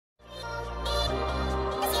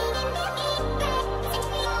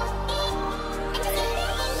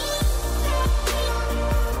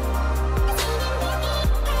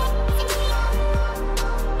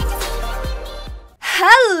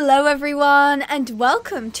everyone, and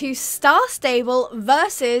welcome to Star Stable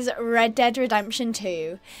vs Red Dead Redemption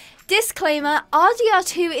 2. Disclaimer,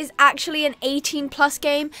 RDR2 is actually an 18+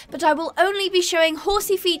 game, but I will only be showing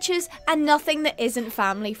horsey features and nothing that isn't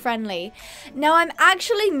family friendly. Now, I'm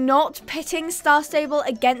actually not pitting Star Stable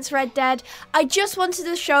against Red Dead, I just wanted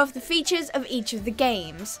to show off the features of each of the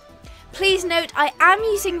games. Please note, I am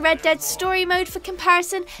using Red Dead story mode for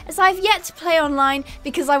comparison, as I've yet to play online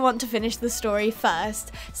because I want to finish the story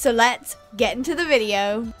first. So let's get into the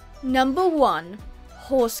video. Number 1.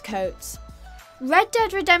 Horse coats. Red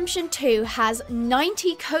Dead Redemption 2 has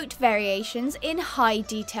 90 coat variations in high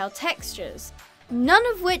detail textures, none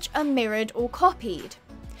of which are mirrored or copied.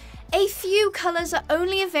 A few colours are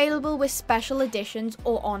only available with special editions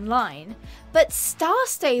or online, but Star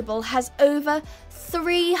Stable has over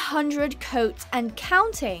 300 coats and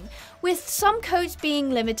counting, with some coats being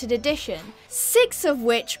limited edition, 6 of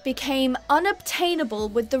which became unobtainable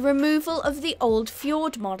with the removal of the old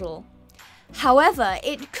Fjord model. However,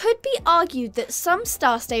 it could be argued that some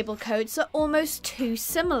Star Stable coats are almost too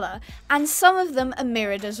similar, and some of them are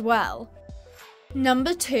mirrored as well.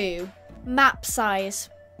 Number 2. Map size.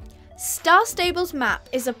 Star Stable's map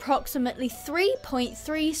is approximately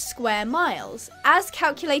 3.3 square miles, as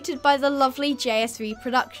calculated by the lovely JSV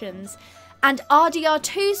Productions, and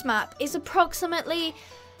RDR2's map is approximately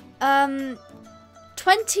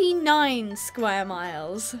 29 square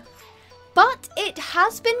miles. But it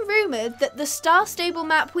has been rumoured that the Star Stable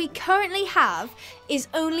map we currently have is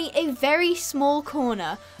only a very small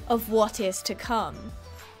corner of what is to come.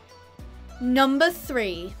 Number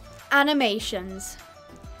 3. Animations.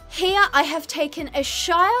 Here I have taken a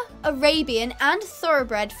Shire, Arabian and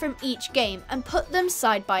Thoroughbred from each game and put them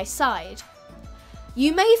side by side.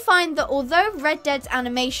 You may find that although Red Dead's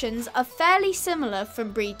animations are fairly similar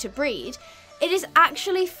from breed to breed, it is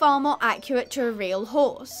actually far more accurate to a real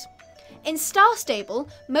horse. In Star Stable,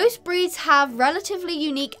 most breeds have relatively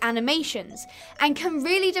unique animations and can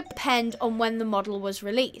really depend on when the model was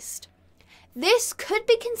released. This could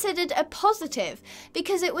be considered a positive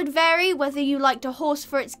because it would vary whether you liked a horse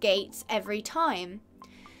for its gaits every time.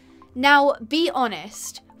 Now, be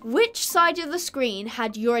honest, which side of the screen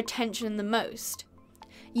had your attention the most?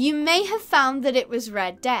 You may have found that it was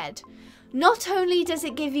Red Dead. Not only does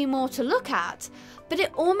it give you more to look at, but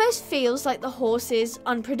it almost feels like the horse is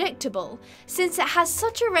unpredictable, since it has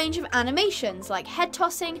such a range of animations like head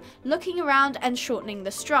tossing, looking around and shortening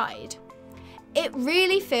the stride. It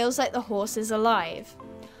really feels like the horse is alive.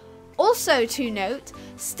 Also to note,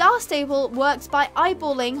 Star Stable works by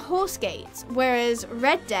eyeballing horse gaits, whereas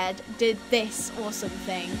Red Dead did this awesome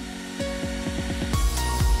thing.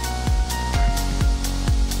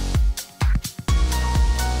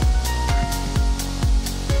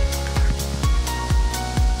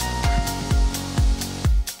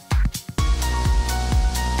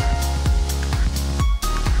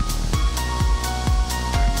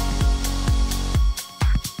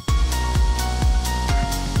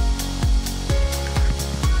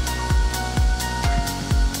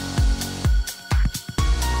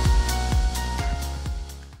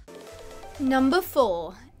 Number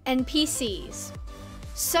 4. NPCs.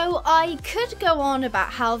 So I could go on about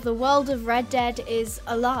how the world of Red Dead is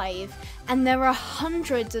alive, and there are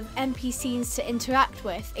hundreds of NPCs to interact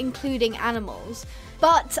with, including animals,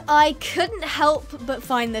 but I couldn't help but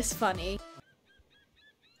find this funny.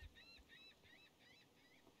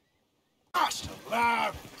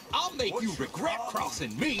 I'll make you regret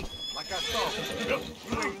crossing me. Like I thought.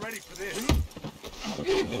 You ain't ready for this.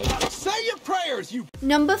 Say your prayers, you.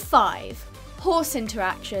 Number 5. Horse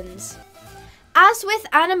interactions. As with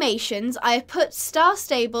animations, I have put Star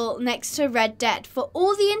Stable next to Red Dead for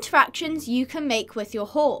all the interactions you can make with your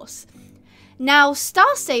horse. Now,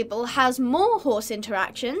 Star Stable has more horse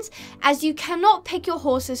interactions, as you cannot pick your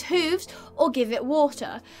horse's hooves or give it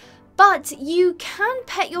water. But you can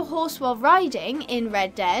pet your horse while riding in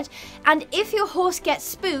Red Dead, and if your horse gets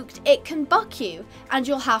spooked, it can buck you, and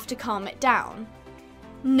you'll have to calm it down.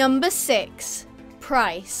 Number 6.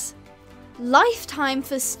 Price. Lifetime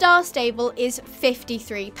for Star Stable is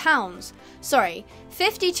 £53. Sorry,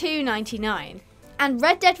 $52.99. And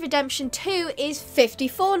Red Dead Redemption 2 is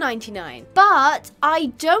 $54.99. But I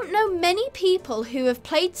don't know many people who have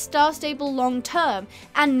played Star Stable long term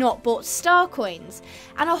and not bought star coins.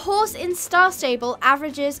 And a horse in Star Stable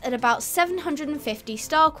averages at about 750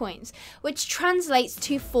 star coins, which translates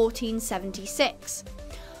to $14.76.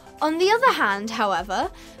 On the other hand,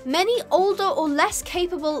 however, many older or less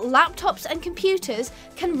capable laptops and computers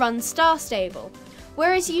can run Star Stable.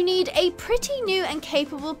 whereas you need a pretty new and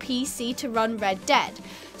capable PC to run Red Dead.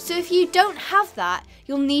 So if you don't have that,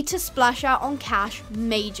 you'll need to splash out on cash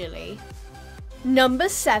majorly. Number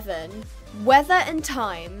 7. Weather and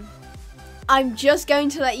time. I'm just going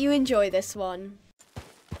to let you enjoy this one.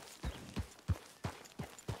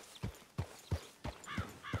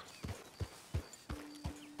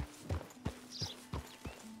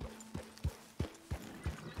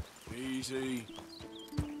 Easy.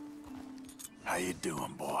 How you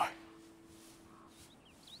doing, boy?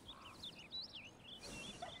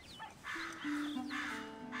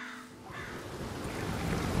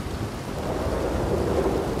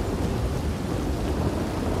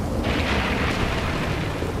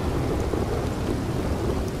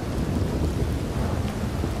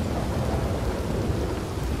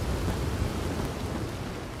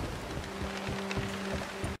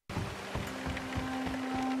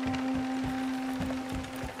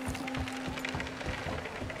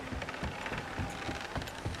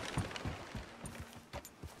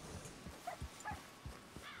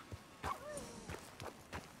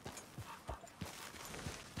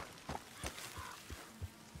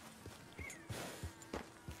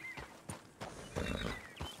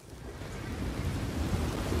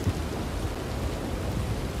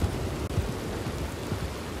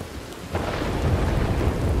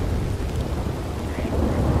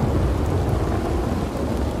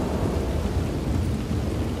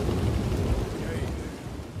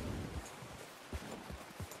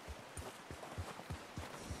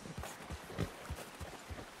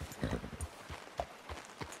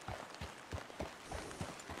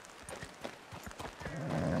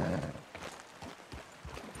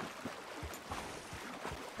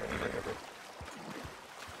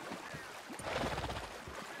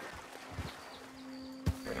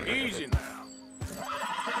 Easy now.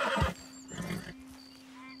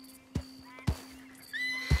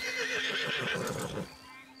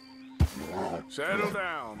 Settle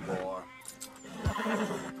down, boy.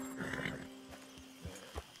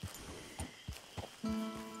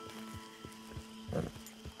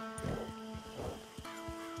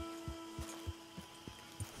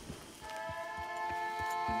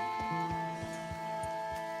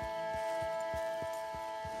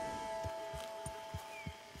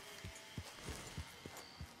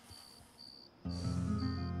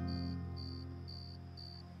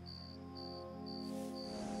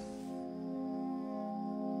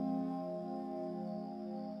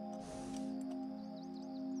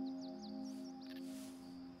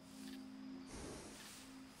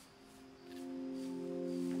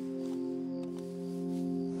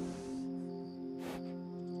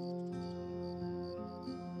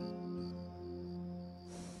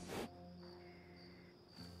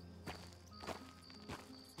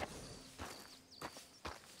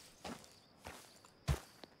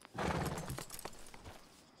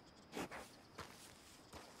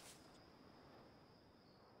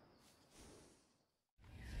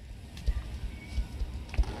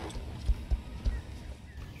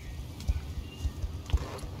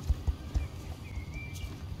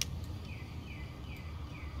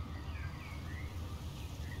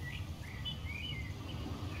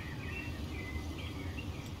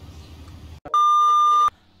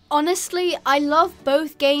 Honestly, I love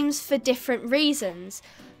both games for different reasons,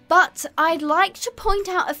 but I'd like to point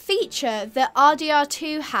out a feature that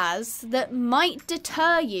RDR2 has that might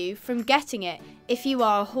deter you from getting it if you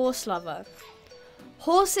are a horse lover.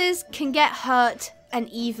 Horses can get hurt and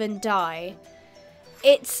even die.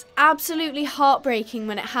 It's absolutely heartbreaking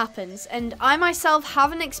when it happens, and I myself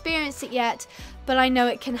haven't experienced it yet, but I know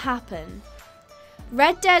it can happen.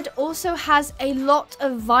 Red Dead also has a lot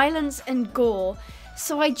of violence and gore,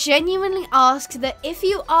 so I genuinely ask that if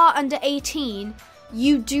you are under 18,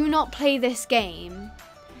 you do not play this game.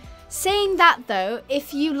 Saying that though,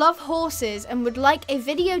 if you love horses and would like a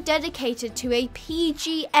video dedicated to a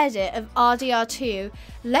PG edit of RDR2,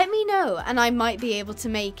 let me know and I might be able to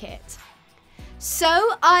make it.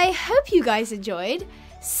 So I hope you guys enjoyed,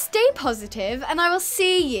 stay positive, and I will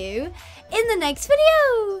see you in the next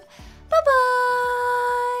video. Bye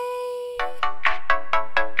bye!